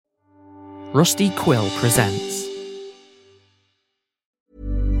Rusty Quill presents.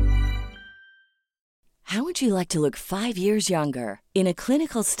 How would you like to look 5 years younger? In a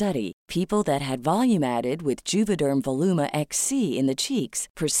clinical study, people that had volume added with Juvederm Voluma XC in the cheeks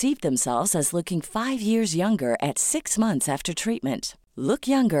perceived themselves as looking 5 years younger at 6 months after treatment. Look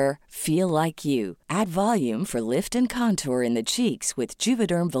younger, feel like you. Add volume for lift and contour in the cheeks with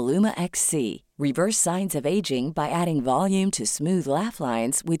Juvederm Voluma XC. Reverse signs of aging by adding volume to smooth laugh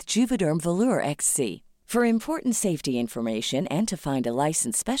lines with Juvederm Volure XC. For important safety information and to find a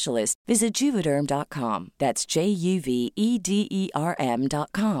licensed specialist, visit Juvederm.com. That's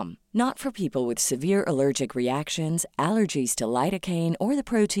JUVEDERM.com. Not for people with severe allergic reactions, allergies to lidocaine, or the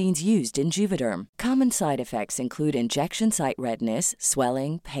proteins used in Juvederm. Common side effects include injection site redness,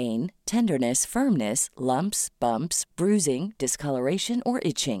 swelling, pain, tenderness, firmness, lumps, bumps, bruising, discoloration, or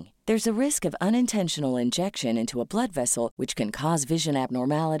itching. There's a risk of unintentional injection into a blood vessel, which can cause vision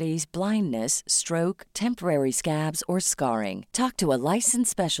abnormalities, blindness, stroke, temporary scabs, or scarring. Talk to a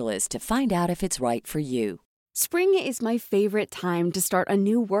licensed specialist to find out if it's right for you. Spring is my favorite time to start a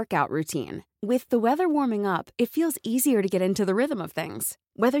new workout routine. With the weather warming up, it feels easier to get into the rhythm of things.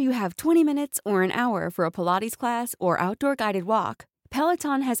 Whether you have 20 minutes or an hour for a Pilates class or outdoor guided walk,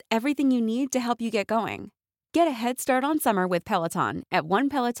 Peloton has everything you need to help you get going. Get a head start on summer with Peloton at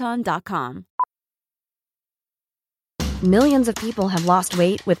onepeloton.com. Millions of people have lost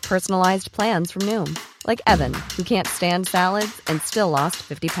weight with personalized plans from Noom. Like Evan, who can't stand salads and still lost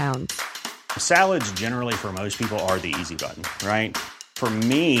 50 pounds. Salads generally for most people are the easy button, right? For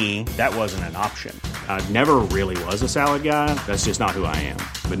me, that wasn't an option. I never really was a salad guy. That's just not who I am.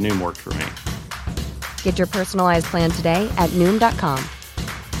 But Noom worked for me. Get your personalized plan today at Noom.com.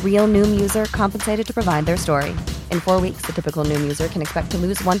 Real Noom user compensated to provide their story. In 4 weeks, the typical Noom user can expect to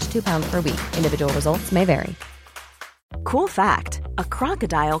lose 1 to 2 pounds per week. Individual results may vary. Cool fact, a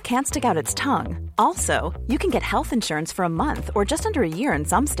crocodile can't stick out its tongue. Also, you can get health insurance for a month or just under a year in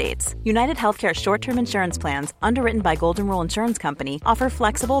some states. United Healthcare short-term insurance plans, underwritten by Golden Rule Insurance Company, offer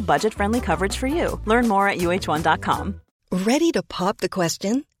flexible, budget-friendly coverage for you. Learn more at uh1.com. Ready to pop the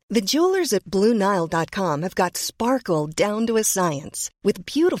question? The jewelers at BlueNile.com have got sparkle down to a science with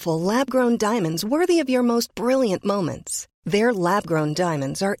beautiful lab-grown diamonds worthy of your most brilliant moments. Their lab-grown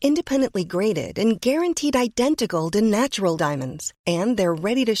diamonds are independently graded and guaranteed identical to natural diamonds, and they're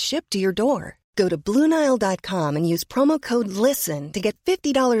ready to ship to your door. Go to BlueNile.com and use promo code LISTEN to get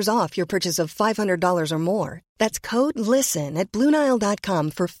 $50 off your purchase of $500 or more. That's code LISTEN at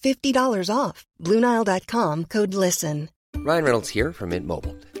BlueNile.com for $50 off. BlueNile.com, code LISTEN. Ryan Reynolds here from Mint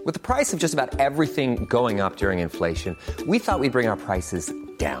Mobile. With the price of just about everything going up during inflation, we thought we'd bring our prices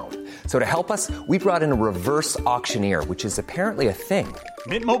down. So to help us, we brought in a reverse auctioneer, which is apparently a thing.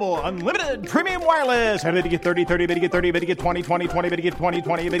 Mint Mobile Unlimited Premium Wireless. How to get 30, 30, bit to get 30, bit to get 20, 20, 20, bit to get 20,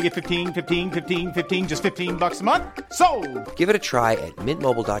 20, bit to get 15, 15, 15, 15, just $15 a month? Sold! Give it a try at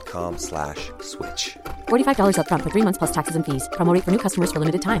mintmobile.com/switch. $45 up front for 3 months plus taxes and fees. Promo rate for new customers for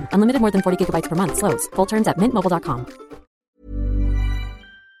limited time. Unlimited more than 40 gigabytes per month. Slows full terms at mintmobile.com.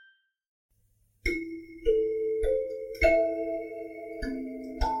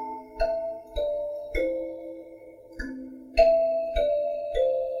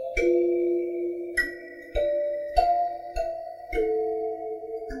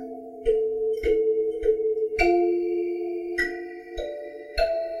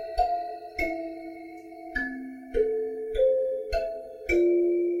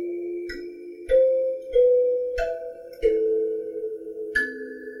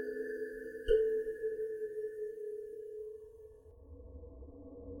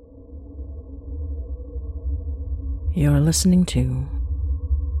 You're listening to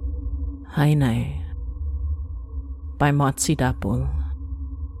Hainai by Motsi Dapul.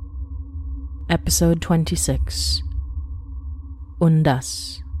 Episode 26,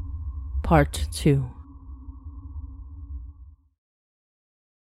 Undas, Part 2.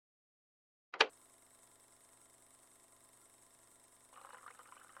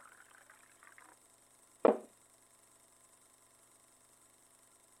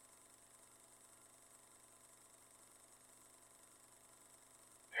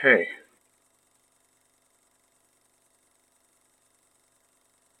 Hey.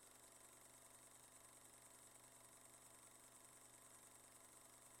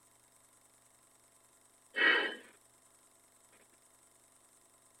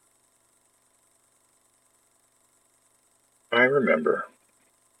 I remember.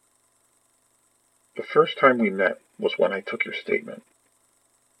 The first time we met was when I took your statement.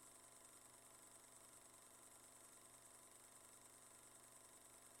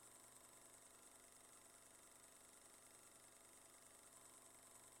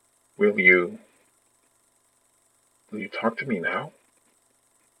 Will you talk to me now?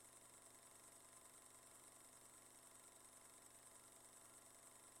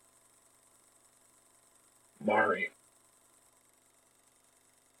 Mari,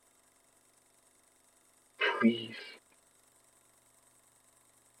 please.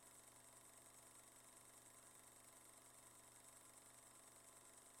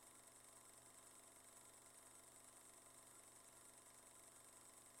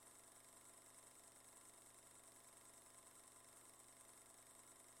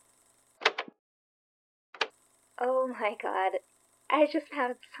 Oh my god. I just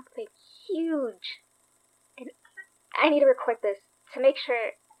found something huge. And I need to record this to make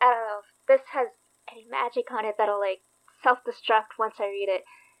sure, I don't know, if this has any magic on it that'll, like, self-destruct once I read it.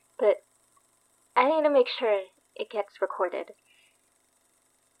 But I need to make sure it gets recorded.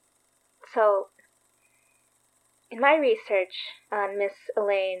 So, in my research on Miss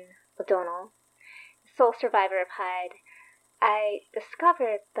Elaine O'Donnell, sole survivor of Hyde, I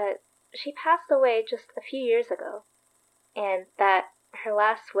discovered that she passed away just a few years ago, and that her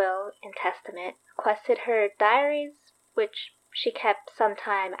last will and testament requested her diaries, which she kept some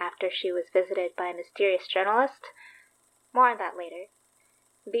time after she was visited by a mysterious journalist, more on that later,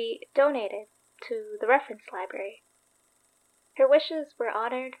 be donated to the reference library. Her wishes were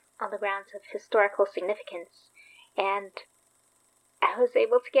honored on the grounds of historical significance, and I was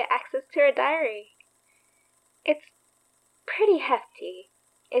able to get access to her diary. It's pretty hefty.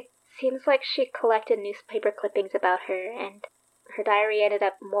 It seems like she collected newspaper clippings about her, and her diary ended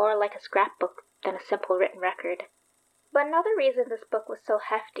up more like a scrapbook than a simple written record. But another reason this book was so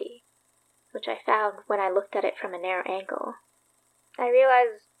hefty, which I found when I looked at it from a narrow angle, I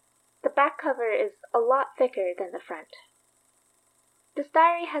realized the back cover is a lot thicker than the front. This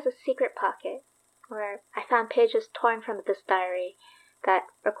diary has a secret pocket, where I found pages torn from this diary that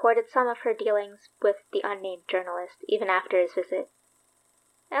recorded some of her dealings with the unnamed journalist even after his visit.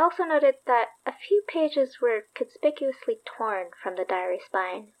 I also noted that a few pages were conspicuously torn from the diary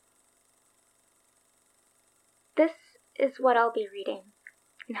spine. This is what I'll be reading,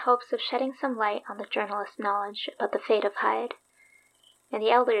 in hopes of shedding some light on the journalist's knowledge about the fate of Hyde, and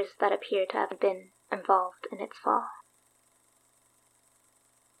the elders that appear to have been involved in its fall.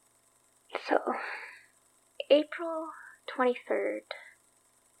 So, April 23rd,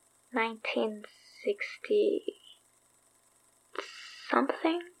 1960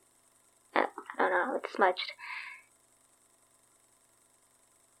 something? I don't know, it's smudged.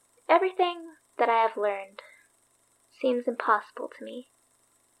 Everything that I have learned seems impossible to me.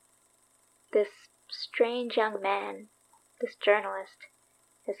 This strange young man, this journalist,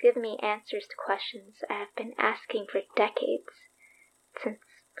 has given me answers to questions I have been asking for decades, since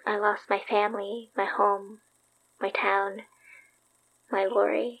I lost my family, my home, my town, my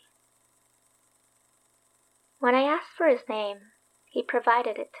Lori. When I asked for his name, he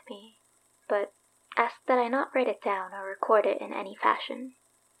provided it to me, but asked that I not write it down or record it in any fashion.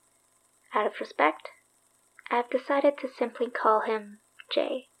 Out of respect, I have decided to simply call him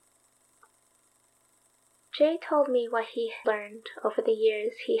Jay. Jay told me what he learned over the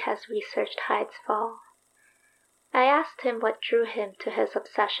years he has researched Hyde's fall. I asked him what drew him to his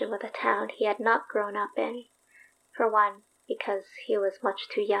obsession with a town he had not grown up in. For one, because he was much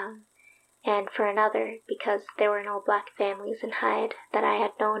too young, and for another, because there were no black families in Hyde that I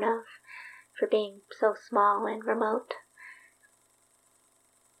had known of, for being so small and remote.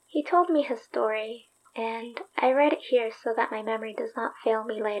 He told me his story, and I read it here so that my memory does not fail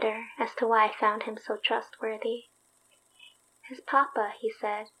me later as to why I found him so trustworthy. His papa, he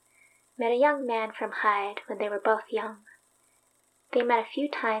said, met a young man from Hyde when they were both young. They met a few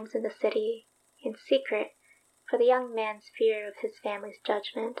times in the city, in secret, for the young man's fear of his family's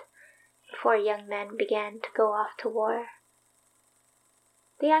judgment, before young men began to go off to war.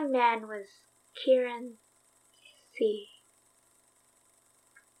 The young man was Kieran C.,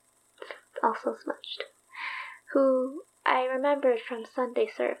 also smudged, who I remembered from Sunday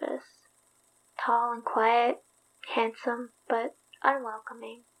service. Tall and quiet, handsome, but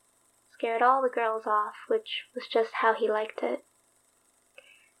unwelcoming. Scared all the girls off, which was just how he liked it.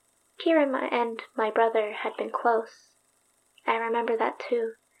 Kieran and my brother had been close. I remember that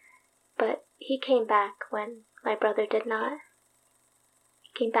too. But he came back when my brother did not.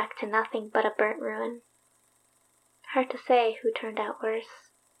 He came back to nothing but a burnt ruin. Hard to say who turned out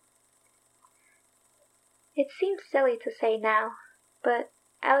worse. It seems silly to say now, but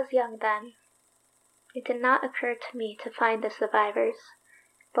I was young then. It did not occur to me to find the survivors,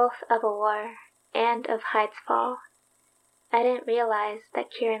 both of a war and of Hyde's fall. I didn't realize that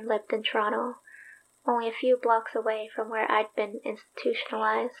Kieran lived in Toronto, only a few blocks away from where I'd been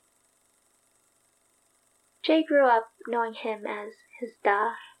institutionalized. Jay grew up knowing him as his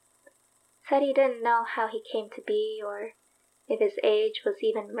Da. Said he didn't know how he came to be or if his age was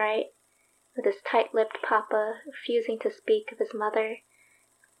even right, with his tight-lipped papa refusing to speak of his mother,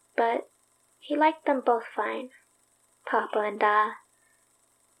 but he liked them both fine, Papa and Da.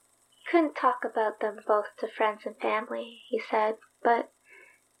 He couldn't talk about them both to friends and family, he said, but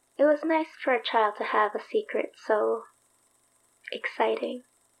it was nice for a child to have a secret so exciting.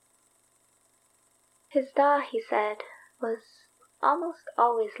 His Da, he said, was almost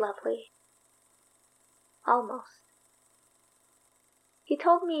always lovely. Almost. He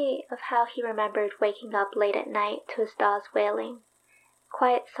told me of how he remembered waking up late at night to his Da's wailing,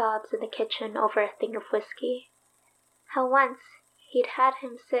 quiet sobs in the kitchen over a thing of whiskey. How once he'd had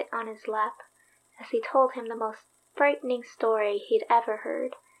him sit on his lap as he told him the most frightening story he'd ever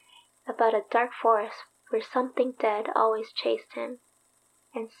heard about a dark forest where something dead always chased him,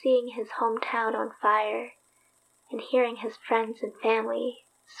 and seeing his hometown on fire, and hearing his friends and family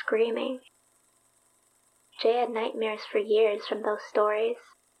screaming. Jay had nightmares for years from those stories.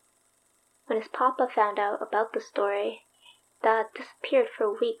 When his papa found out about the story, Dad disappeared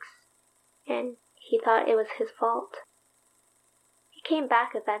for weeks, and he thought it was his fault. He came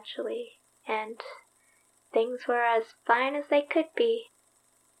back eventually, and things were as fine as they could be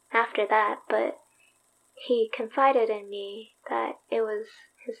after that, but he confided in me that it was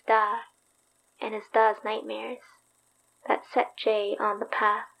his Da and his Da's nightmares that set Jay on the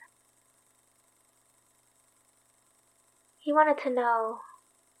path. He wanted to know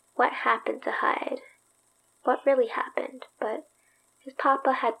what happened to Hyde, what really happened, but his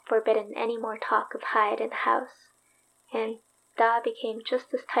papa had forbidden any more talk of Hyde in the house, and Da became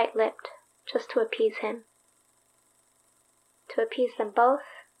just as tight-lipped, just to appease him. To appease them both,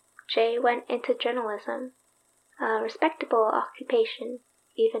 Jay went into journalism, a respectable occupation,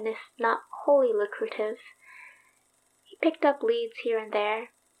 even if not wholly lucrative. He picked up leads here and there,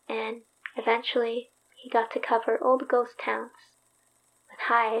 and eventually he got to cover old ghost towns, with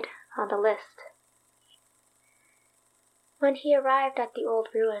Hyde on the list. When he arrived at the old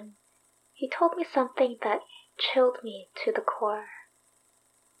ruin, he told me something that chilled me to the core.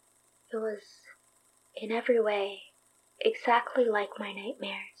 It was, in every way, exactly like my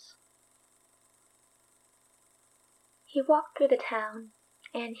nightmares. He walked through the town,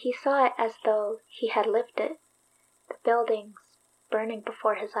 and he saw it as though he had lived it, the buildings burning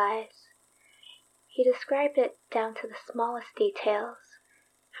before his eyes. He described it down to the smallest details,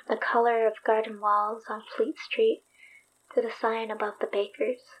 from the color of garden walls on Fleet Street to the sign above the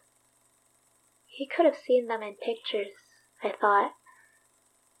baker's. He could have seen them in pictures, I thought.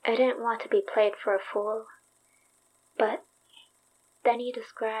 I didn't want to be played for a fool. But then he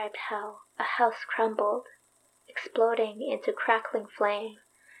described how a house crumbled, exploding into crackling flame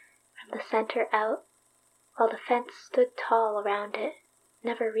from the center out, while the fence stood tall around it,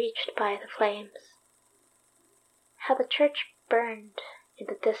 never reached by the flames. How the church burned in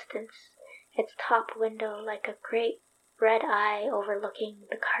the distance, its top window like a great red eye overlooking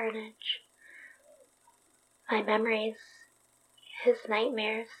the carnage. My memories, his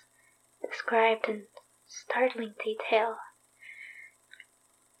nightmares, described in startling detail.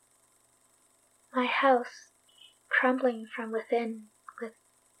 My house crumbling from within with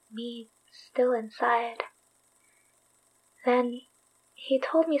me still inside. Then he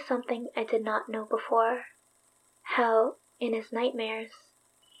told me something I did not know before, how in his nightmares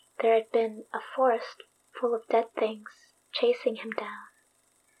there had been a forest full of dead things chasing him down.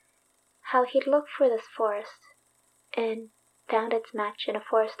 How he'd looked for this forest and found its match in a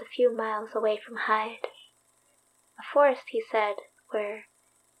forest a few miles away from Hyde. A forest, he said, where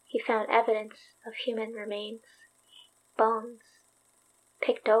he found evidence of human remains, bones,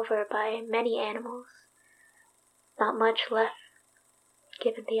 picked over by many animals, not much left,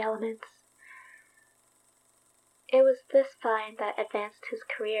 given the elements. It was this find that advanced his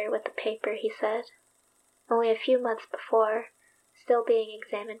career with the paper, he said, only a few months before, still being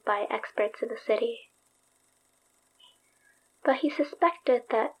examined by experts in the city. But he suspected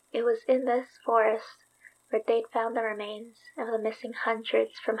that it was in this forest where they'd found the remains of the missing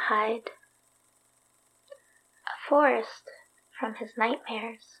hundreds from Hyde. A forest from his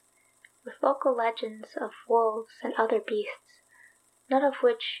nightmares, with local legends of wolves and other beasts, none of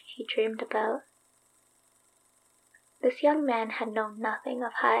which he dreamed about. This young man had known nothing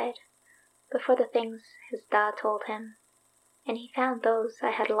of Hyde before the things his Da told him, and he found those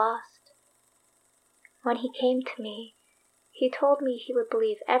I had lost. When he came to me, he told me he would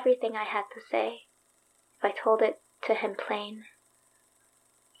believe everything I had to say, if I told it to him plain.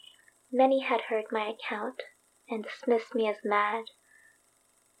 Many had heard my account and dismissed me as mad.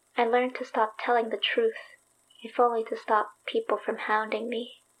 I learned to stop telling the truth if only to stop people from hounding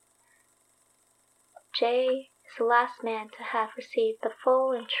me. Jay is the last man to have received the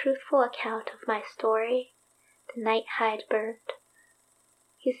full and truthful account of my story the night Hyde burned.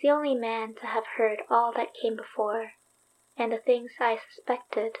 He's the only man to have heard all that came before, and the things I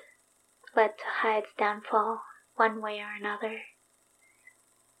suspected led to Hyde's downfall one way or another.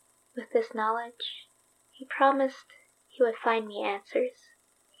 With this knowledge, he promised he would find me answers,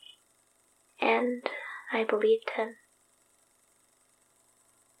 and I believed him.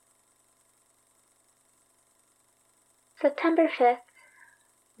 September 5th,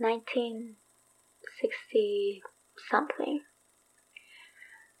 1960-something.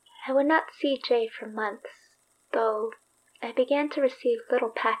 I would not see Jay for months, though I began to receive little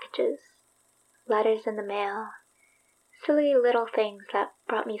packages, letters in the mail, silly little things that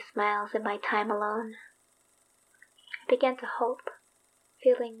brought me smiles in my time alone. I began to hope,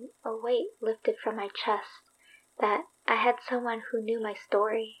 feeling a weight lifted from my chest, that I had someone who knew my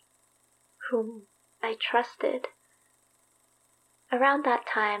story, whom I trusted. Around that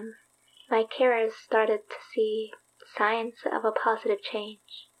time, my carers started to see signs of a positive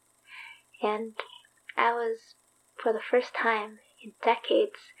change, and I was, for the first time in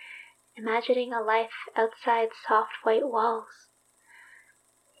decades, imagining a life outside soft white walls.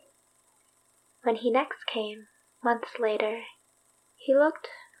 When he next came, months later, he looked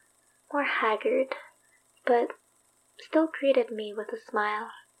more haggard, but still greeted me with a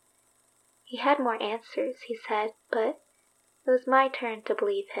smile. He had more answers, he said, but it was my turn to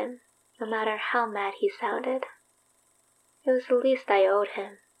believe him, no matter how mad he sounded. It was the least I owed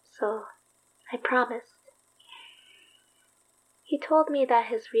him, so I promised. He told me that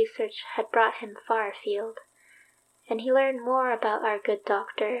his research had brought him far afield, and he learned more about our good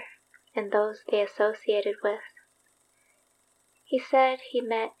doctor and those they associated with. He said he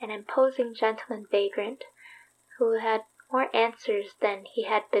met an imposing gentleman vagrant who had more answers than he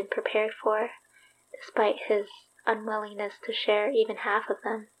had been prepared for, despite his unwillingness to share even half of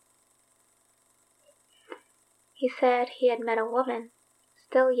them. He said he had met a woman,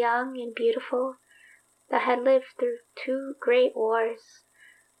 still young and beautiful, that had lived through 2 great wars,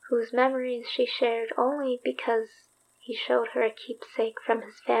 whose memories she shared only because he showed her a keepsake from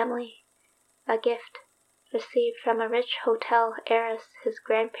his family, a gift received from a rich hotel heiress his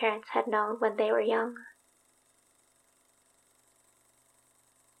grandparents had known when they were young.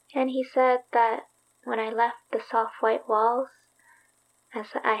 And he said that when I left the soft white walls,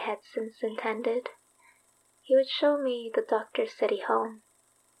 as I had since intended, he would show me the doctor's city home,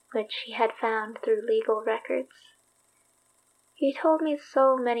 which he had found through legal records. He told me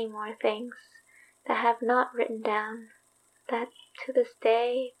so many more things that I have not written down, that to this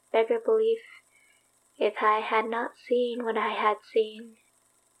day beggar belief if I had not seen what I had seen.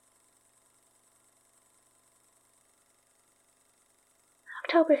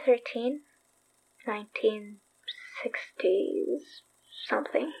 October 13, 1960s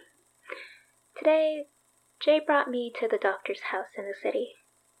something. Today, Jay brought me to the doctor's house in the city.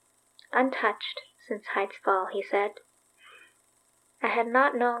 Untouched since Hyde's fall, he said. I had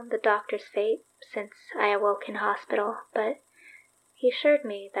not known the doctor's fate since I awoke in hospital, but he assured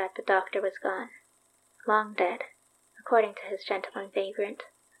me that the doctor was gone, long dead, according to his gentleman vagrant.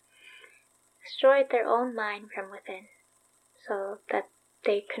 Destroyed their own mind from within, so that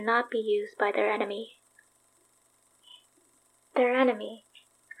they could not be used by their enemy. Their enemy,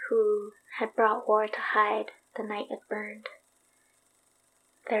 who had brought war to Hyde the night it burned.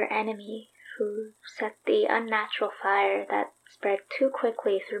 Their enemy, who set the unnatural fire that spread too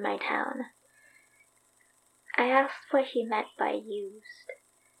quickly through my town. I asked what he meant by used,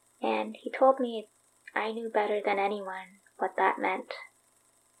 and he told me I knew better than anyone what that meant.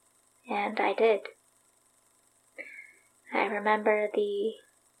 And I did. I remember the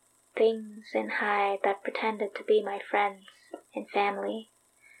things in Hyde that pretended to be my friends and family.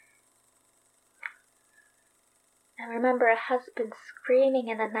 I remember a husband screaming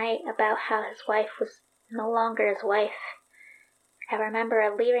in the night about how his wife was no longer his wife. I remember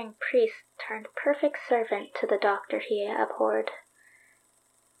a leering priest turned perfect servant to the doctor he abhorred.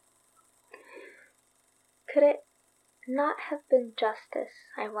 Could it not have been justice,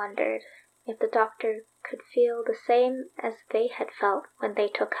 I wondered, if the doctor could feel the same as they had felt when they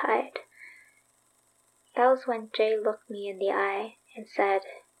took Hyde? That was when Jay looked me in the eye and said,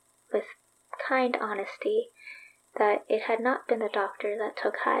 with kind honesty, that it had not been the doctor that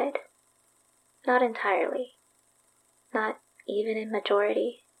took Hyde. Not entirely. Not even in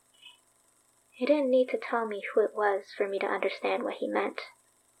majority. He didn't need to tell me who it was for me to understand what he meant.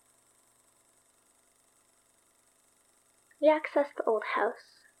 We accessed the old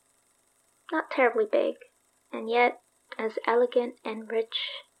house. Not terribly big, and yet as elegant and rich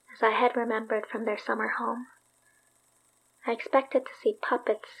as I had remembered from their summer home. I expected to see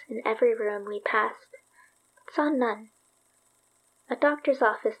puppets in every room we passed, but saw none. A doctor's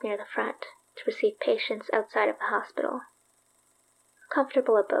office near the front to receive patients outside of the hospital. A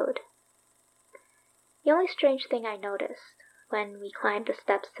comfortable abode. The only strange thing I noticed when we climbed the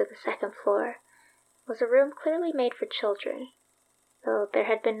steps to the second floor was a room clearly made for children, though there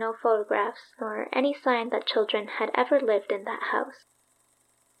had been no photographs nor any sign that children had ever lived in that house.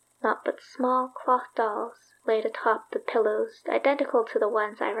 Naught but small cloth dolls laid atop the pillows identical to the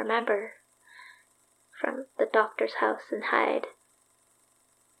ones I remember from the doctor's house in Hyde.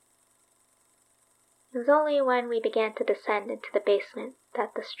 It was only when we began to descend into the basement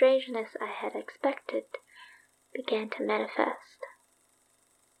that the strangeness I had expected began to manifest.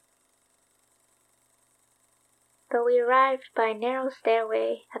 Though we arrived by a narrow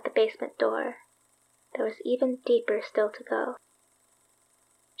stairway at the basement door, there was even deeper still to go.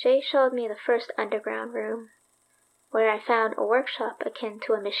 Jay showed me the first underground room, where I found a workshop akin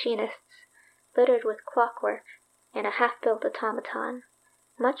to a machinist's, littered with clockwork and a half-built automaton,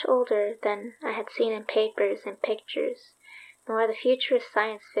 much older than I had seen in papers and pictures, nor the futurist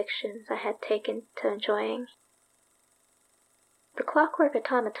science fictions I had taken to enjoying. The clockwork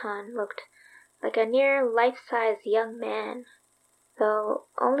automaton looked like a near life-size young man, though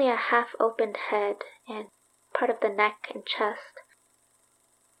only a half-opened head and part of the neck and chest.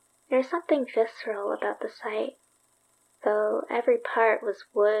 There was something visceral about the sight, though every part was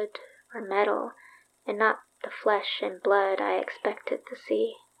wood or metal, and not the flesh and blood I expected to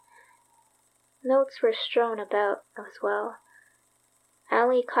see. Notes were strewn about as well. I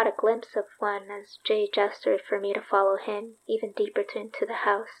only caught a glimpse of one as Jay gestured for me to follow him even deeper into the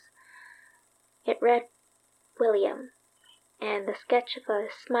house. It read William, and the sketch of a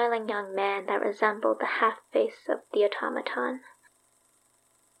smiling young man that resembled the half-face of the automaton.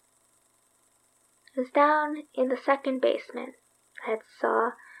 It was down in the second basement I had saw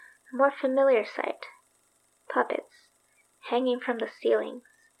a more familiar sight. Puppets hanging from the ceilings,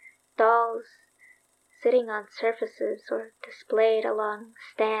 dolls sitting on surfaces or displayed along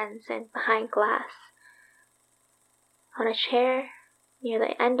stands and behind glass. On a chair near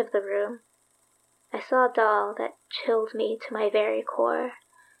the end of the room, I saw a doll that chilled me to my very core,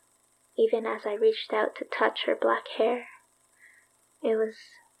 even as I reached out to touch her black hair. It was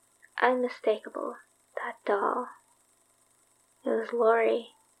unmistakable, that doll. It was Lori,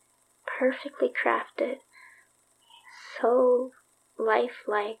 perfectly crafted, so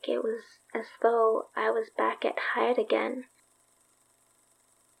lifelike it was as though I was back at Hyde again.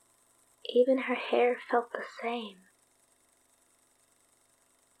 Even her hair felt the same.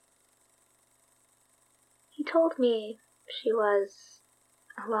 He told me she was,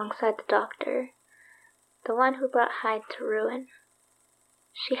 alongside the doctor, the one who brought Hyde to ruin.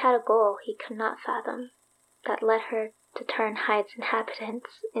 She had a goal he could not fathom, that led her to turn Hyde's inhabitants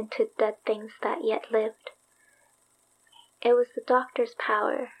into dead things that yet lived. It was the doctor's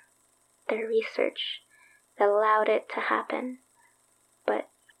power, their research, that allowed it to happen, but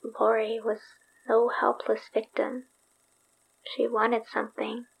Lori was no helpless victim. She wanted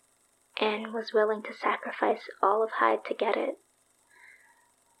something, and was willing to sacrifice all of Hyde to get it.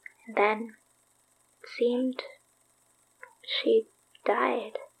 And then, it seemed, she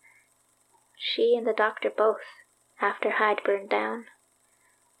died. She and the doctor both, after Hyde burned down.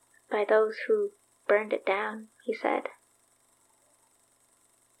 By those who burned it down, he said.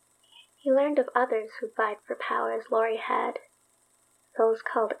 He learned of others who vied for power as Lori had, those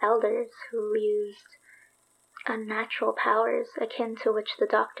called elders who used unnatural powers akin to which the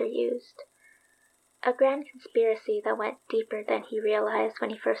doctor used. A grand conspiracy that went deeper than he realized when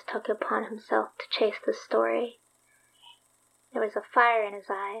he first took it upon himself to chase the story. There was a fire in his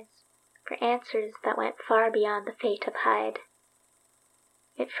eyes, for answers that went far beyond the fate of Hyde.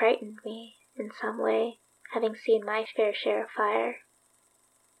 It frightened me, in some way, having seen my fair share of fire.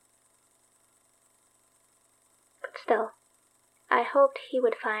 But still, I hoped he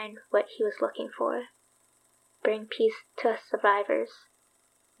would find what he was looking for. Bring peace to us survivors,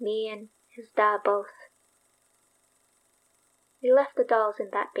 me and his da both. We left the dolls in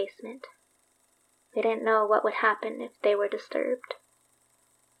that basement. We didn't know what would happen if they were disturbed.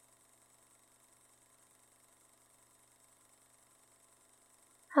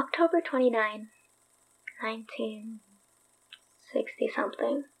 October 29,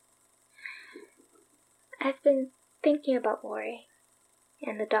 1960-something. I've been thinking about Lori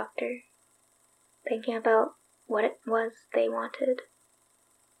and the doctor, thinking about what it was they wanted.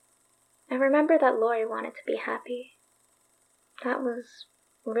 I remember that Lori wanted to be happy. That was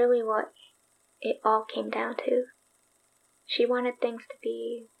really what it all came down to. She wanted things to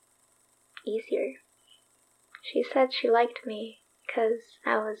be easier. She said she liked me because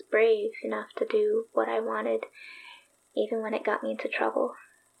I was brave enough to do what I wanted, even when it got me into trouble.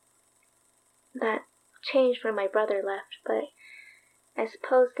 That changed when my brother left, but I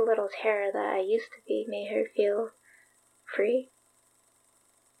suppose the little terror that I used to be made her feel free.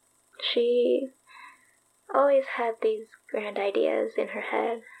 She always had these grand ideas in her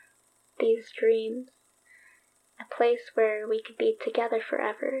head, these dreams, a place where we could be together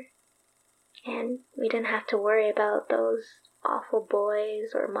forever, and we didn't have to worry about those awful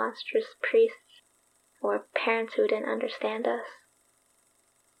boys or monstrous priests or parents who didn't understand us.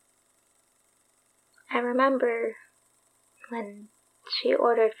 I remember when she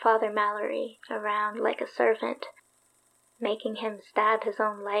ordered Father Mallory around like a servant, making him stab his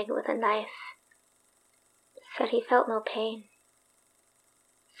own leg with a knife. Said he felt no pain.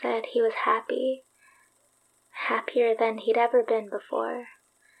 Said he was happy, happier than he'd ever been before.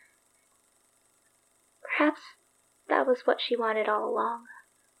 Perhaps that was what she wanted all along.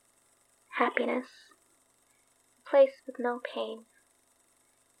 Happiness. A place with no pain.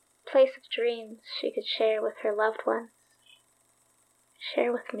 A place of dreams she could share with her loved ones.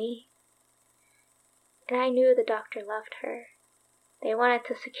 Share with me. And I knew the doctor loved her. They wanted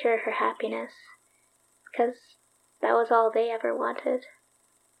to secure her happiness, because that was all they ever wanted.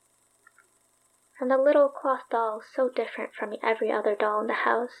 From the little cloth doll so different from every other doll in the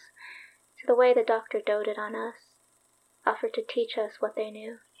house, to the way the doctor doted on us, offered to teach us what they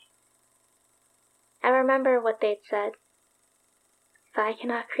knew. I remember what they'd said. If I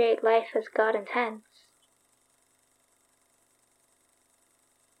cannot create life as God intends.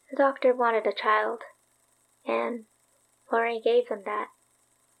 The doctor wanted a child, and Laurie gave them that.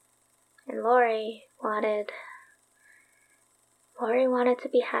 And Laurie wanted to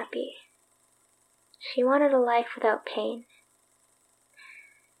be happy. She wanted a life without pain.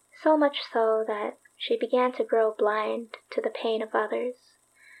 So much so that she began to grow blind to the pain of others.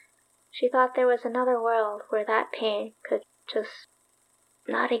 She thought there was another world where that pain could just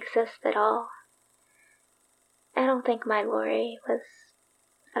not exist at all. I don't think my Laurie was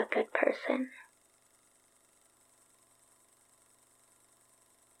a good person.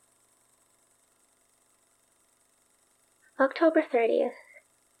 October 30th,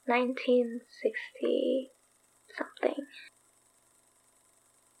 1960 something.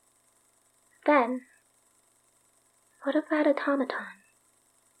 Then, what of that automaton?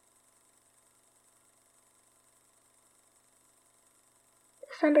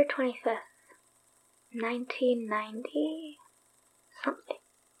 December 25th, 1990 something.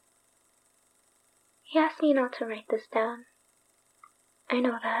 He asked me not to write this down. I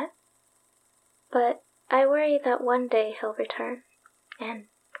know that. But I worry that one day he'll return, and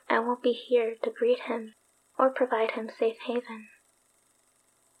I won't be here to greet him or provide him safe haven.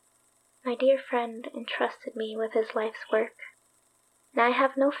 My dear friend entrusted me with his life's work, and I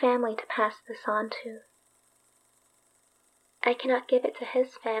have no family to pass this on to. I cannot give it to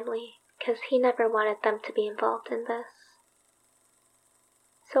his family because he never wanted them to be involved in this.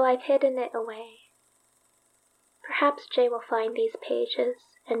 So I've hidden it away. Perhaps Jay will find these pages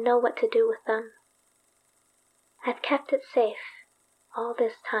and know what to do with them. I've kept it safe all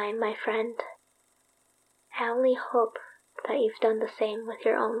this time, my friend. I only hope that you've done the same with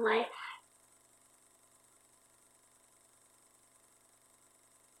your own life.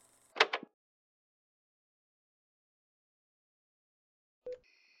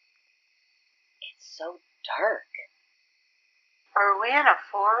 It's so dark. Are we in a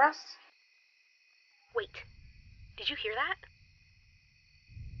forest? Wait, did you hear that?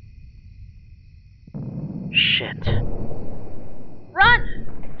 Shit.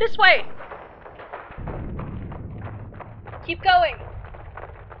 Run! This way! Keep going.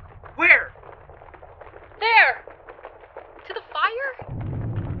 Where? There! To the fire?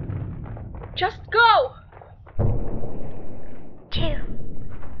 Just go! Two.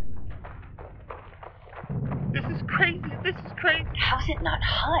 This is crazy. This is crazy. How's it not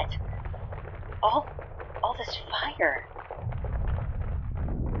hot? All this fire.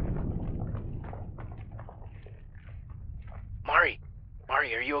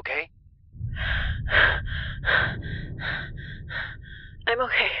 Mari, are you okay? I'm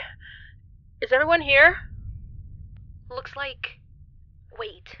okay. Is everyone here? Looks like...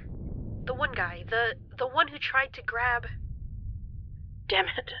 Wait. The one guy, the one who tried to grab... Damn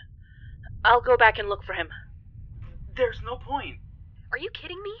it. I'll go back and look for him. There's no point. Are you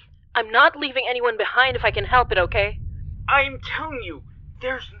kidding me? I'm not leaving anyone behind if I can help it, okay? I'm telling you,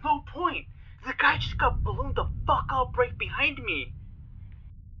 there's no point. The guy just got ballooned the fuck up right behind me.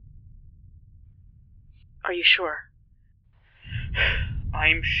 Are you sure?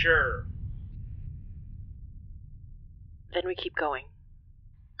 I'm sure. Then we keep going.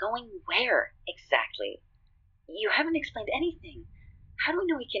 Going where, exactly? You haven't explained anything. How do we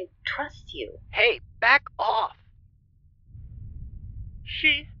know we can trust you? Hey, back off!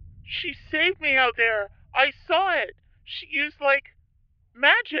 She saved me out there. I saw it. She used,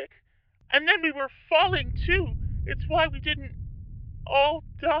 magic. And then we were falling, too. It's why we didn't all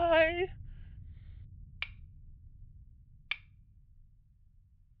die.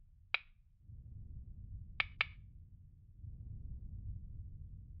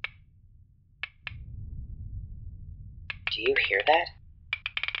 Do you hear that?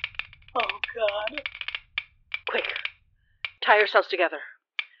 Oh, God. Quick. Tie yourselves together.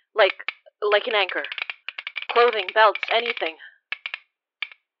 Like an anchor. Clothing, belts, anything.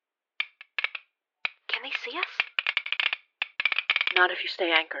 Can they see us? Not if you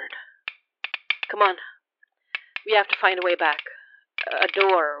stay anchored. Come on. We have to find a way back. A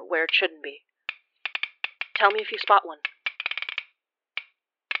door where it shouldn't be. Tell me if you spot one.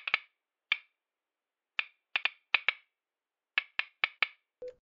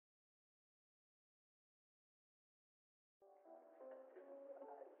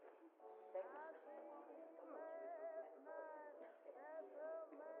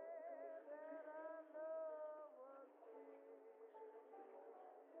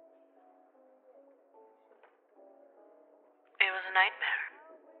 It was a nightmare.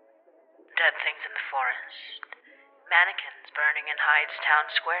 Dead things in the forest. Mannequins burning in Hyde's town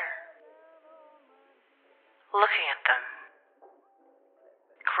square. Looking at them.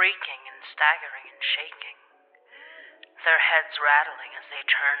 Creaking and staggering and shaking. Their heads rattling as they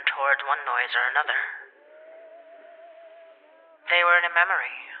turned towards one noise or another. They were in a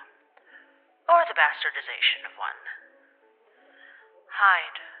memory. Or the bastardization of one.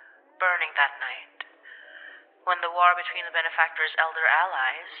 Hyde, burning that night. When the war between the benefactor's elder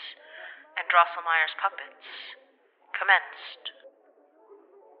allies and Drosselmeyer's puppets commenced.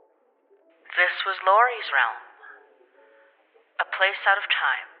 This was Laurie's realm. A place out of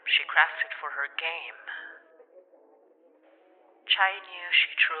time she crafted for her game. Chai knew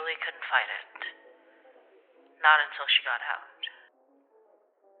she truly couldn't fight it. Not until she got out.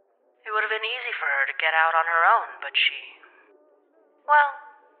 It would have been easy for her to get out on her own, but well,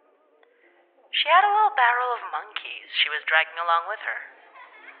 she had a little barrel of monkeys she was dragging along with her.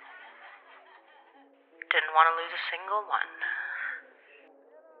 Didn't want to lose a single one.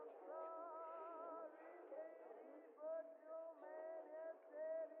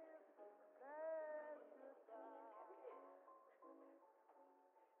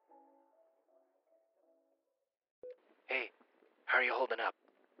 Hey, how are you holding up?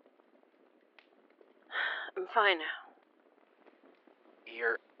 I'm fine.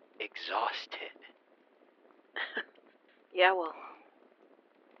 You're exhausted. Yeah, well,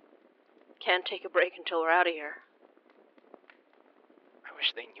 can't take a break until we're out of here. I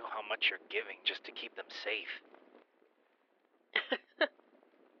wish they knew how much you're giving just to keep them safe.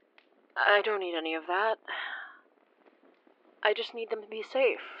 I don't need any of that. I just need them to be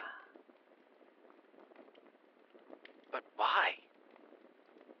safe. But why?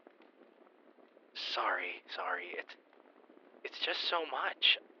 Sorry. It's just so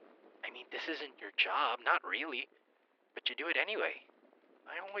much. I mean, this isn't your job, not really. But you do it anyway.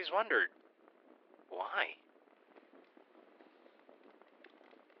 I always wondered, why?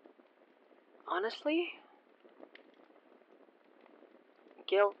 Honestly?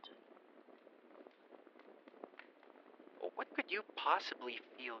 Guilt. What could you possibly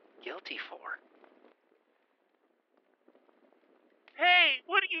feel guilty for? Hey,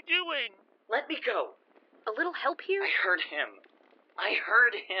 what are you doing? Let me go. A little help here? I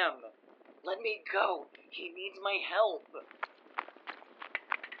heard him. Let me go. He needs my help.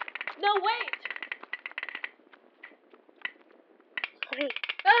 No, wait! Hey.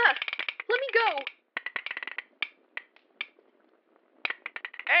 Let me go!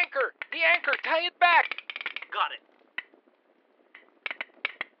 Anchor! The anchor! Tie it back! Got it.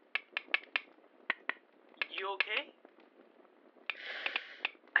 You okay?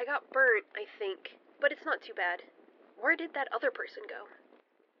 I got burnt, I think, but it's not too bad. Where did that other person go?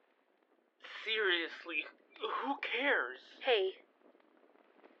 Seriously, who cares? Hey.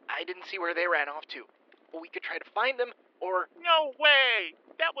 I didn't see where they ran off to. We could try to find them, or... No way!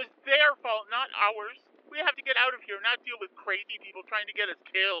 That was their fault, not ours. We have to get out of here, not deal with crazy people trying to get us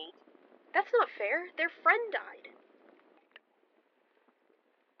killed. That's not fair. Their friend died.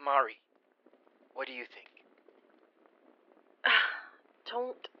 Mari, what do you think?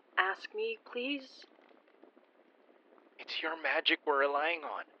 Don't ask me, please. It's your magic we're relying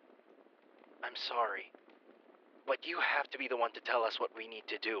on. I'm sorry. But you have to be the one to tell us what we need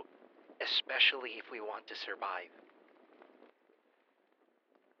to do, especially if we want to survive.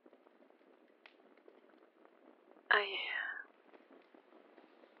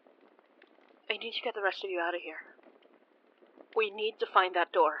 I need to get the rest of you out of here. We need to find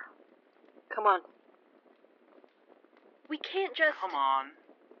that door. Come on. We can't just... Come on.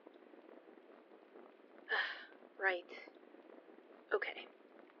 Right. Okay.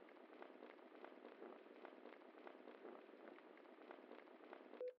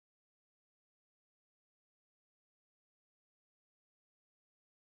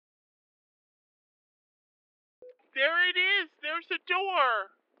 There it is. There's a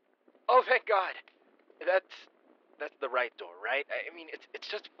door. Oh, thank God. That's the right door, right? I mean, it's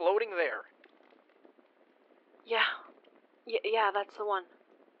just floating there. Yeah. Yeah, that's the one.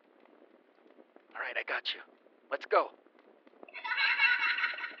 All right, I got you. Let's go.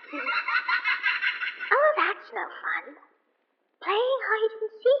 Oh, that's no fun. Playing hide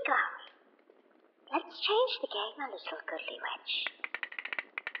and seek, are we? Let's change the game a little, Goodly Witch.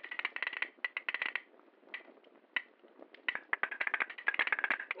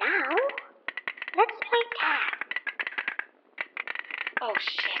 Now, let's play tag. Oh,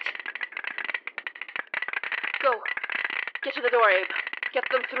 shit. Go. Get to the door, Abe. Get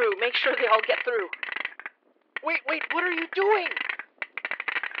them through. Make sure they all get through. Wait, what are you doing?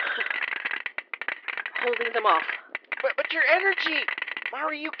 Holding them off. But your energy!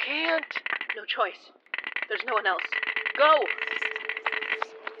 Mari, you can't! No choice. There's no one else. Go!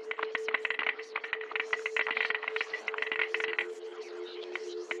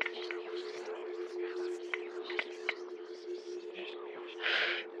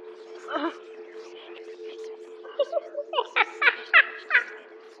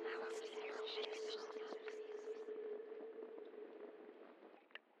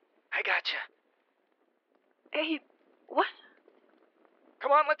 I gotcha. Hey, what?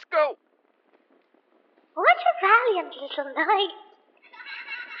 Come on, let's go! What a valiant little knight.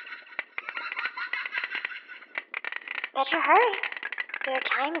 Better hurry. Your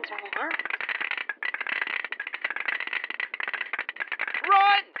time is running out.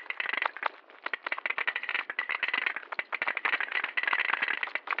 Run!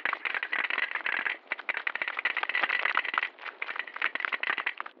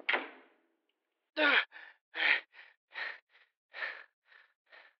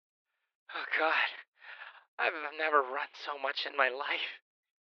 Oh, God. I've never run so much in my life.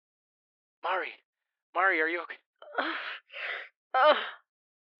 Mari, are you okay?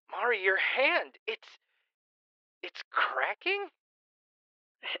 Mari, your hand, it's cracking?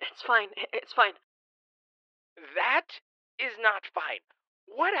 It's fine. It's fine. That is not fine.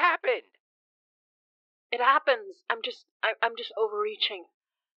 What happened? It happens. I'm just overreaching.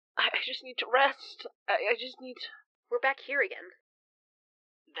 I just need to rest. I just need... We're back here again.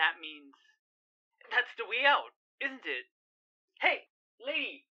 That means that's the way out, isn't it? Hey,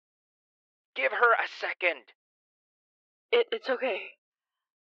 lady! Give her a second. It's okay.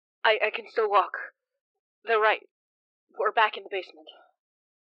 I can still walk. They're right. We're back in the basement.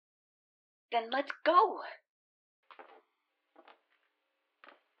 Then let's go.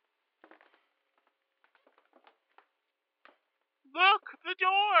 Look, the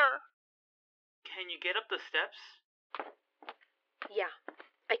door. Can you get up the steps? Yeah,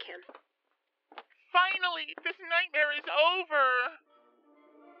 I can. Finally, this nightmare is over.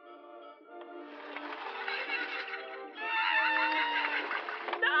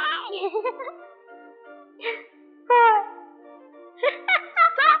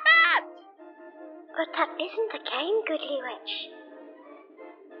 Stop it! But that isn't a game, Goodly Witch.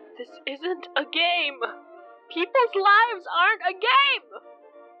 This isn't a game. People's lives aren't a game.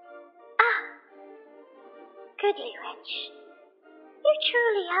 Ah, Goodly Witch. You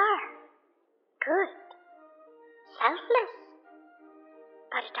truly are. Good. Selfless.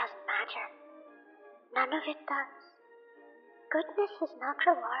 But it doesn't matter. None of it does. Goodness is not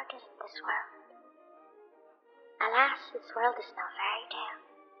rewarded in this world. Alas, this world is no fairy tale.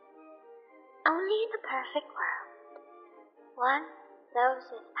 Only in a perfect world, one those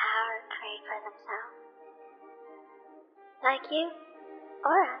with power create for themselves. Like you,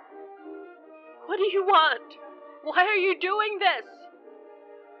 or I. What do you want? Why are you doing this?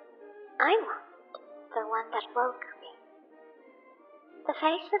 I want the one that woke me. The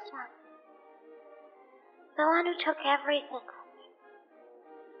faceless one. The one who took everything from me.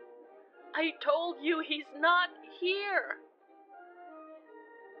 I told you he's not here.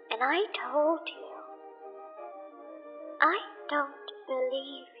 And I told you, I don't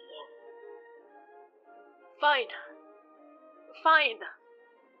believe you. Fine.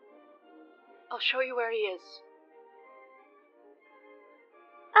 I'll show you where he is.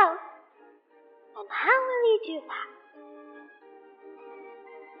 Oh, and how will you do that?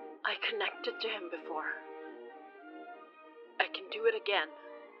 I connected to him before. I can do it again.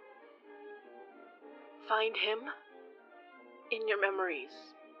 Find him in your memories.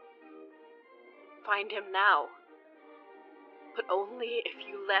 Find him now. But only if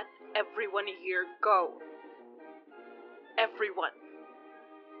you let everyone here go. Everyone.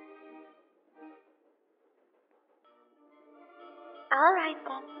 All right,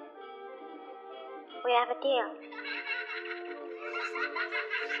 then. We have a deal.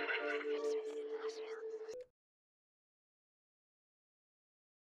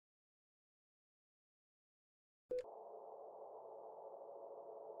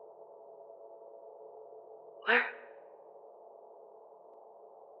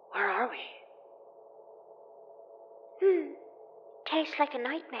 Where are we? Tastes like a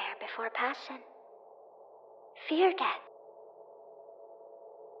nightmare before passing. Fear death.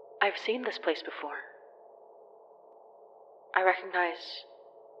 I've seen this place before. I recognize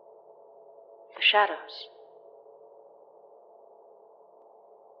the shadows.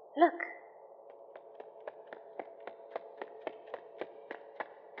 Look.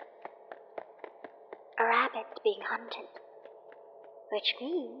 A rabbit being hunted. Which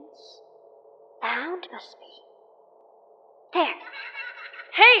means the hound must be. There.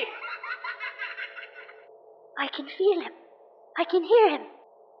 Hey! I can feel him. I can hear him.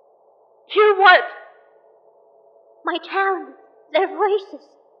 Hear what? My town. Their voices.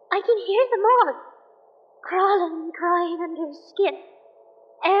 I can hear them all. Crawling and crying under his skin.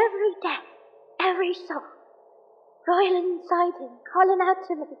 Every death. Every soul. Roiling inside him, calling out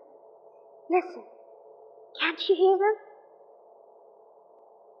to me. Listen. Can't you hear them?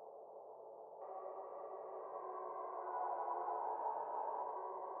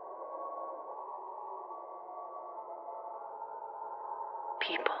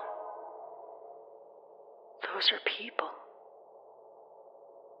 People. Those are people.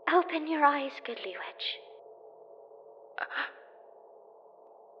 Open your eyes, Goodly Witch.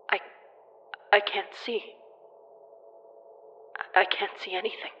 I can't see. I can't see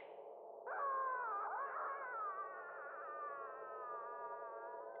anything.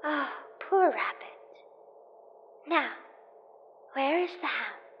 Oh, poor rabbit. Now, where is the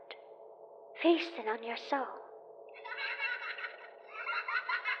hound? Feasting on your soul.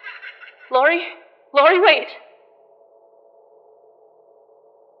 Laurie, wait!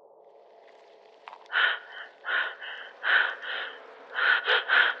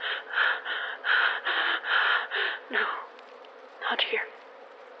 No, not here.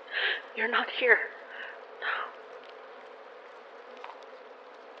 You're not here.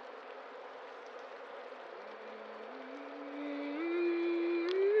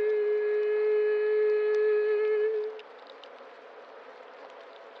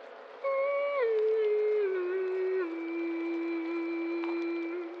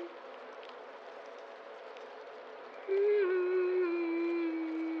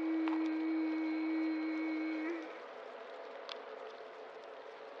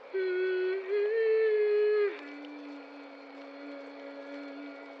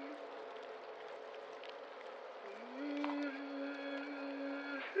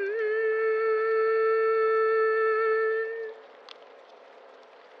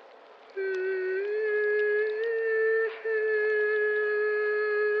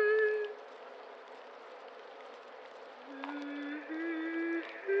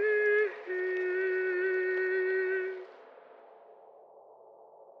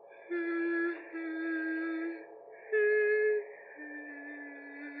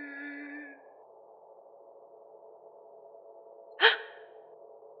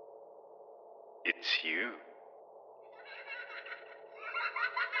 It's you.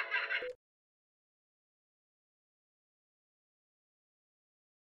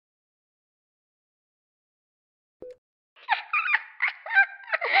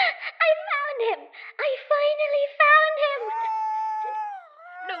 I found him! I finally found him!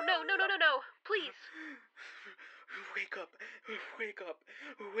 No, please. Wake up, wake up,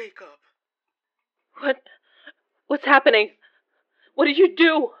 wake up. What's happening? What did you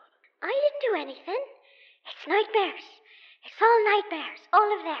do? I didn't do anything. It's nightmares. It's all nightmares,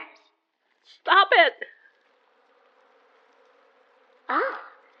 all of theirs. Stop it! Oh,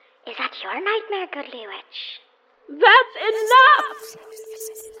 is that your nightmare, Goodly Witch? That's enough!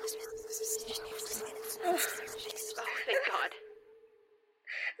 Oh, thank God.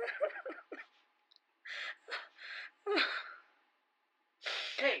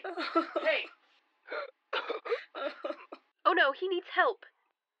 Hey! Oh no, he needs help.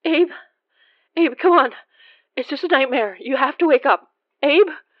 Abe, come on. It's just a nightmare. You have to wake up. Abe?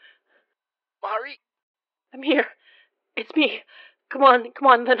 Mari? I'm here. It's me. Come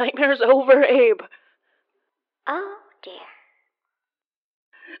on, the nightmare's over, Abe. Oh, dear.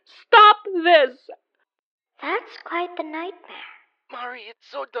 Stop this! That's quite the nightmare. Mari, it's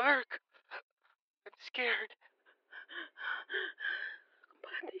so dark. I'm scared.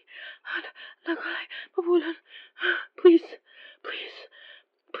 Please,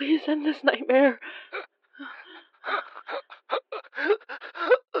 please end this nightmare.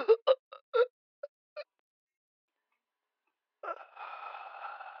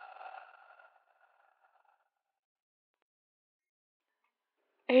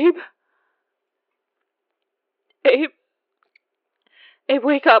 Abe? Abe? Abe,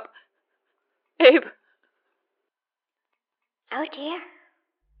 wake up. Abe? Oh, dear.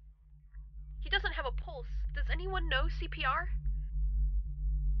 He doesn't have a pulse. Does anyone know CPR?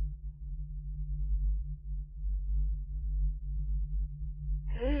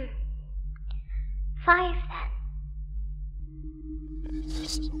 Hmm. 5, then.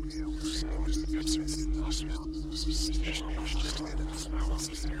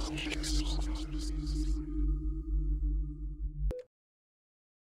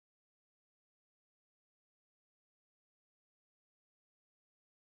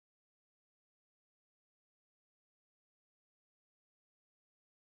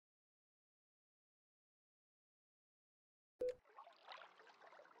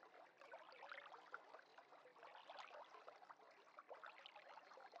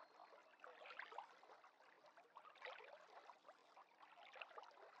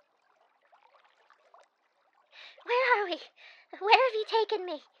 Where are we? Where have you taken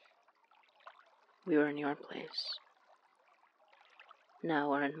me? We were in your place.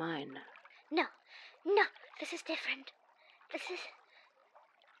 Now we're in mine. No, this is different. This is...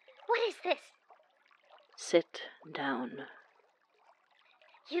 What is this? Sit down.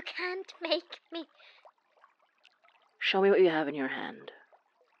 You can't make me... Show me what you have in your hand.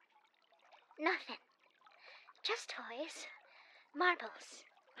 Nothing. Just toys. Marbles.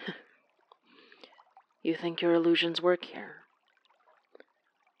 You think your illusions work here?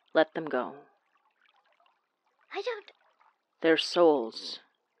 Let them go. I don't... Their souls.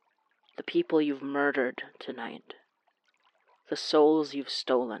 The people you've murdered tonight. The souls you've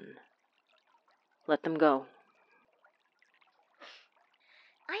stolen. Let them go.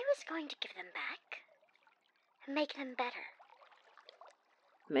 I was going to give them back. Make them better.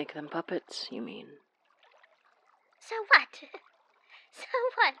 Make them puppets, you mean? So what? So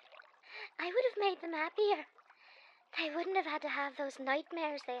what? I would have made them happier. They wouldn't have had to have those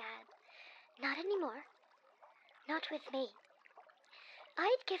nightmares they had. Not anymore. Not with me.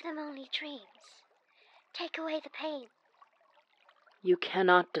 I'd give them only dreams. Take away the pain. You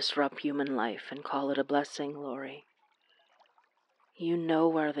cannot disrupt human life and call it a blessing, Lori. You know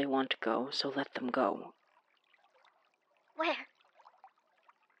where they want to go, so let them go. Where?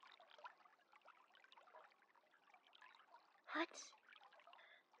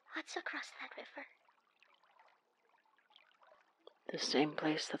 What's across that river? The same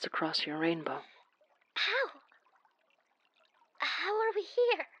place that's across your rainbow. How are we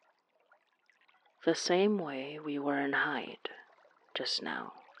here? The same way we were in Hyde just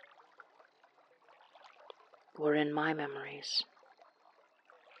now. We're in my memories.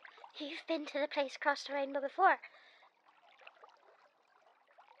 You've been to the place across the rainbow before.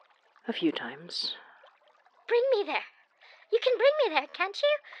 A few times. Bring me there. You can bring me there, can't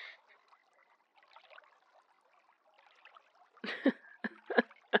you?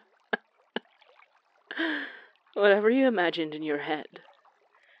 Whatever you imagined in your head,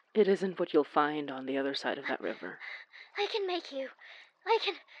 it isn't what you'll find on the other side of that river. I can make you. I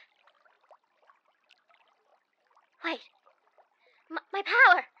can... Wait. My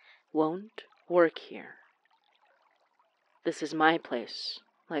power! Won't work here. This is my place,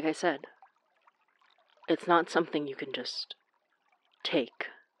 like I said. It's not something you can just take.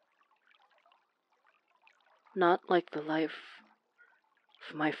 Not like the life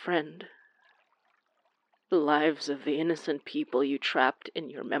of my friend. The lives of the innocent people you trapped in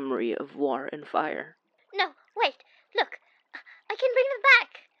your memory of war and fire. No, wait. Look. I can bring them back.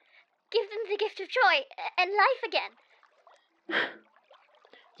 Give them the gift of joy and life again.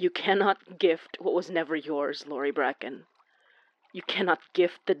 You cannot gift what was never yours, Lori Bracken. You cannot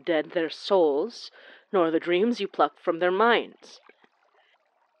gift the dead their souls, nor the dreams you plucked from their minds.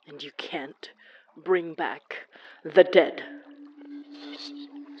 And you can't bring back the dead.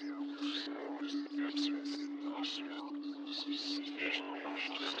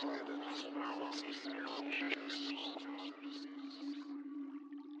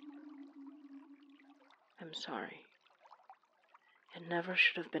 I'm sorry. It never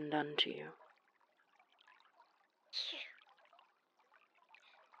should have been done to you.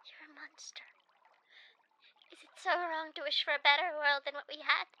 You're a monster. Is it so wrong to wish for a better world than what we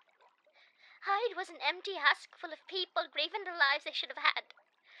had? Hyde was an empty husk full of people grieving the lives they should have had.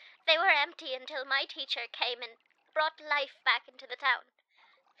 They were empty until my teacher came and brought life back into the town.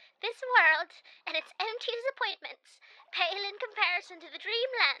 This world and its empty disappointments pale in comparison to the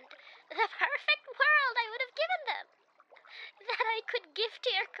dreamland, the perfect world I would have given them. That I could give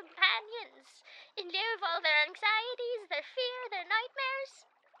to your companions, in lieu of all their anxieties, their fear, their nightmares.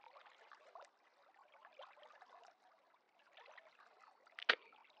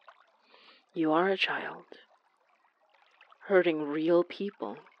 You are a child, hurting real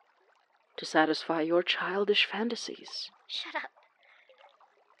people to satisfy your childish fantasies. Shut up.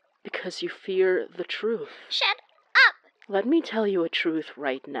 Because you fear the truth. Shut up! Let me tell you a truth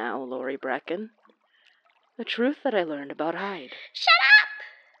right now, Lori Bracken. The truth that I learned about Hyde. Shut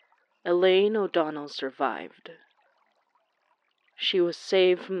up! Elaine O'Donnell survived. She was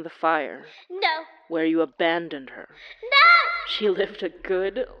saved from the fire. No. Where you abandoned her. No! She lived a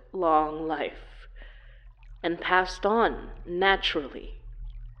good, long life and passed on naturally,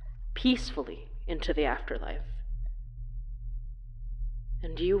 peacefully into the afterlife.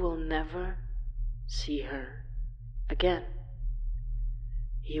 And you will never see her again.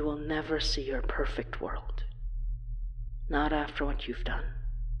 You will never see your perfect world. Not after what you've done.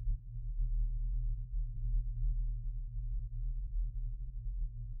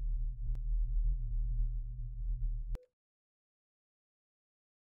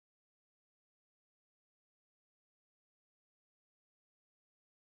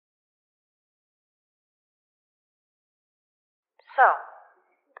 So,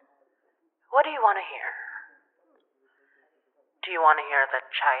 what do you want to hear? Do you want to hear that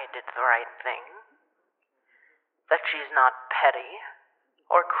Chai did the right thing? That she's not petty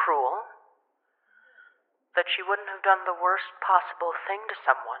or cruel? That she wouldn't have done the worst possible thing to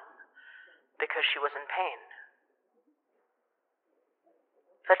someone because she was in pain?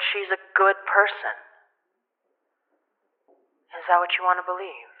 That she's a good person? Is that what you want to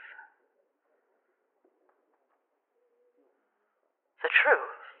believe? The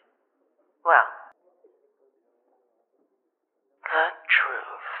truth? Well, the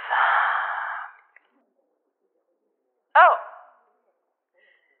truth. Oh!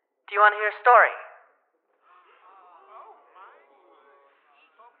 Do you want to hear a story?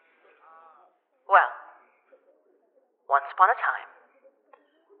 Well, once upon a time,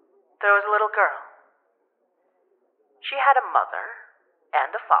 there was a little girl. She had a mother,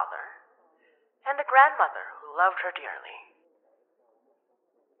 and a father, and a grandmother who loved her dearly.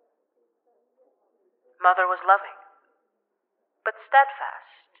 Mother was loving, but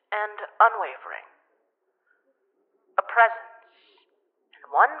steadfast and unwavering. A presence, and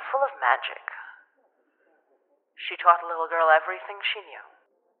one full of magic. She taught the little girl everything she knew.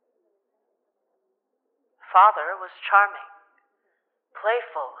 Father was charming,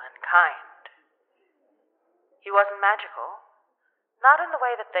 playful, and kind. He wasn't magical, not in the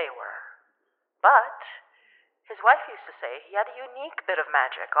way that they were, but his wife used to say he had a unique bit of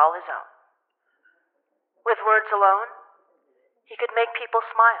magic all his own. With words alone, he could make people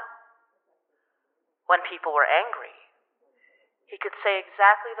smile. When people were angry, he could say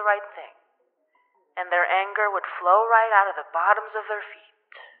exactly the right thing, and their anger would flow right out of the bottoms of their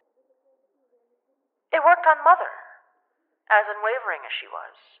feet. It worked on Mother, as unwavering as she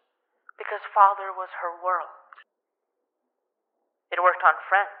was, because Father was her world. It worked on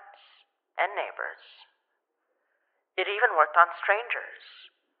friends and neighbors. It even worked on strangers.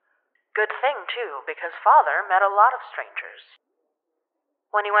 Good thing, too, because Father met a lot of strangers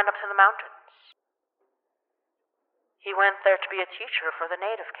when he went up to the mountains. He went there to be a teacher for the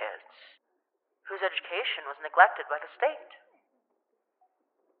native kids, whose education was neglected by the state.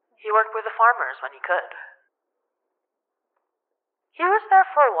 He worked with the farmers when he could. He was there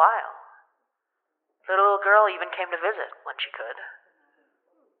for a while. The little girl even came to visit when she could.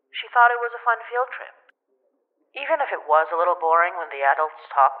 She thought it was a fun field trip, even if it was a little boring when the adults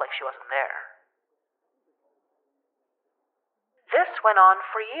talked like she wasn't there. This went on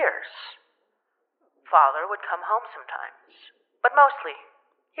for years. Father would come home sometimes, but mostly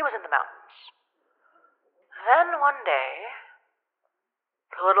he was in the mountains. Then one day,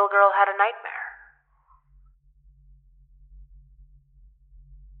 the little girl had a nightmare.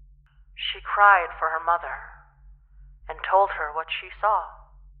 She cried for her mother and told her what she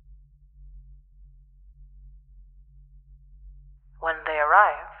saw. When they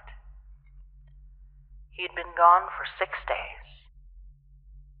arrived, he'd been gone for 6 days.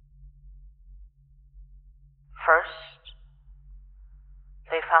 First,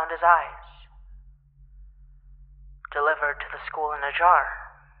 found his eyes, delivered to the school in a jar.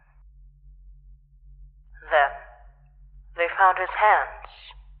 Then they found his hands,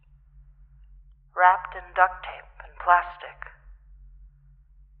 wrapped in duct tape and plastic,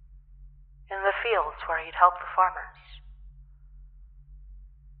 in the fields where he'd helped the farmers.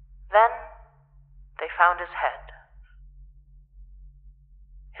 Then they found his head,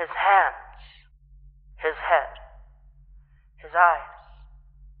 his hands, his head, his eyes,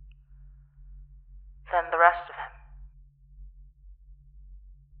 then the rest of him.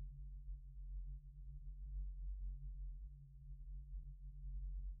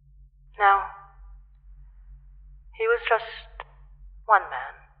 Now, he was just one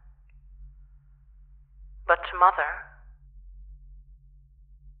man. But to Mother,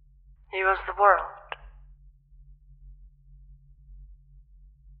 he was the world.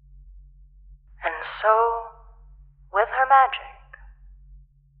 And so, with her magic,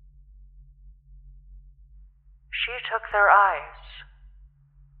 she took their eyes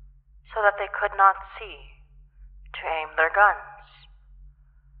so that they could not see to aim their guns.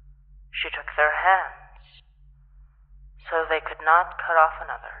 She took their hands so they could not cut off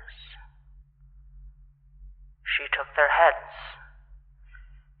another's. She took their heads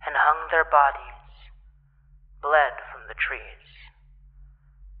and hung their bodies, bled from the trees.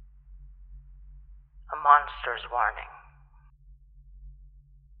 A monster's warning.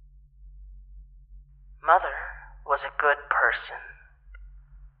 Mother was a good person,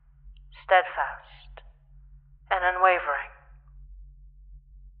 steadfast and unwavering.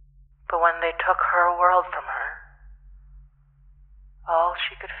 But when they took her world from her, all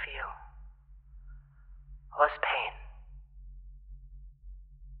she could feel was pain.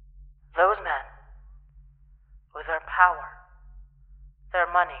 Those men, with their power, their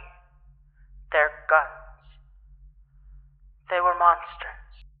money, their guns, they were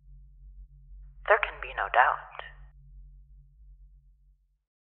monsters. There can be no doubt.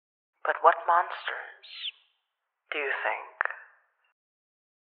 But what monsters do you think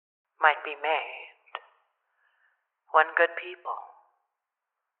might be made when good people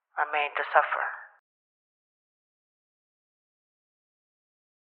are made to suffer?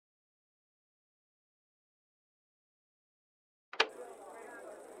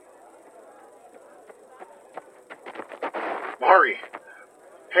 Mari!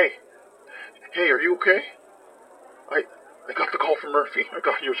 Hey, are you okay? I got the call from Murphy. I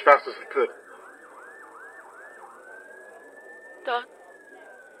got you as fast as I could.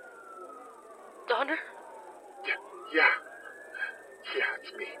 Donner? Yeah,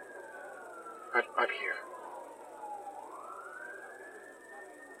 it's me. I'm here.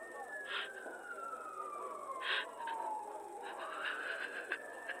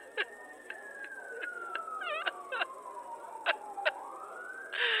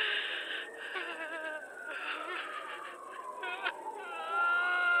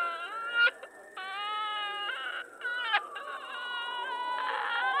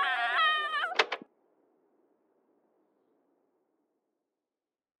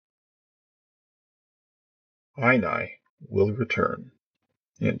 I will return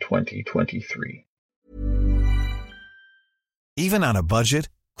in 2023. Even on a budget,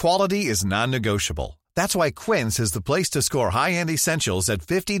 quality is non-negotiable. That's why Quince is the place to score high-end essentials at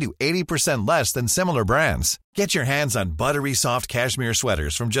 50 to 80% less than similar brands. Get your hands on buttery soft cashmere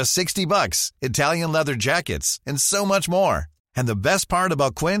sweaters from just $60, Italian leather jackets, and so much more. And the best part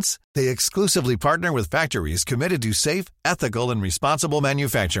about Quince, they exclusively partner with factories committed to safe, ethical, and responsible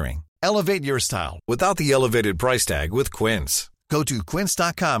manufacturing. Elevate your style without the elevated price tag with Quince. Go to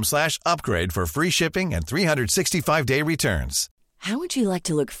quince.com/upgrade for free shipping and 365-day returns. How would you like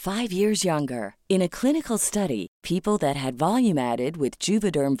to look 5 years younger? In a clinical study, people that had volume added with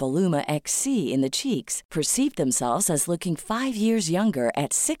Juvederm Voluma XC in the cheeks perceived themselves as looking 5 years younger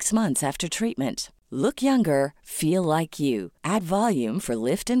at 6 months after treatment. Look younger, feel like you. Add volume for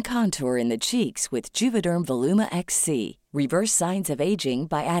lift and contour in the cheeks with Juvederm Voluma XC. Reverse signs of aging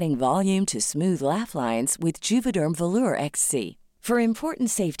by adding volume to smooth laugh lines with Juvederm Volure XC. For important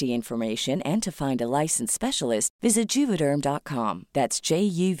safety information and to find a licensed specialist, visit Juvederm.com. That's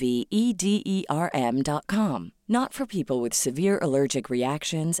JUVEDERM.com. Not for people with severe allergic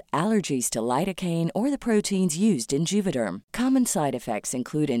reactions, allergies to lidocaine, or the proteins used in Juvederm. Common side effects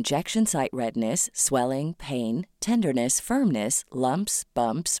include injection site redness, swelling, pain, tenderness, firmness, lumps,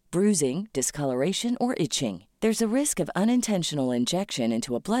 bumps, bruising, discoloration, or itching. There's a risk of unintentional injection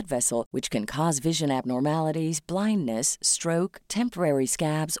into a blood vessel, which can cause vision abnormalities, blindness, stroke, temporary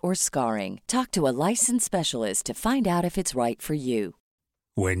scabs, or scarring. Talk to a licensed specialist to find out if it's right for you.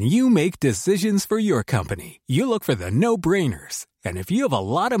 When you make decisions for your company, you look for the no-brainers. And if you have a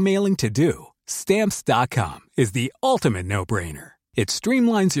lot of mailing to do, Stamps.com is the ultimate no-brainer. It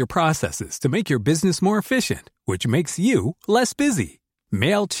streamlines your processes to make your business more efficient, which makes you less busy.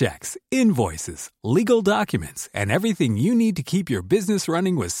 Mail checks, invoices, legal documents, and everything you need to keep your business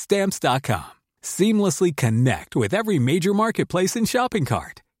running with Stamps.com. Seamlessly connect with every major marketplace and shopping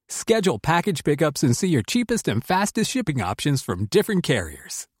cart. Schedule package pickups and see your cheapest and fastest shipping options from different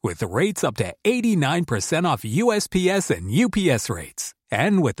carriers, with rates up to 89% off USPS and UPS rates.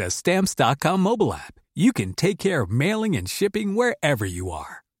 And with the Stamps.com mobile app, you can take care of mailing and shipping wherever you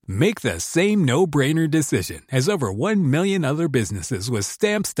are. Make the same no-brainer decision as over 1 million other businesses with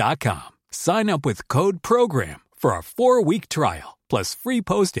Stamps.com. Sign up with code PROGRAM for a 4-week trial, plus free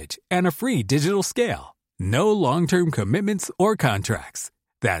postage and a free digital scale. No long-term commitments or contracts.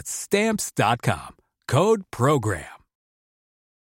 That's Stamps.com. Code PROGRAM.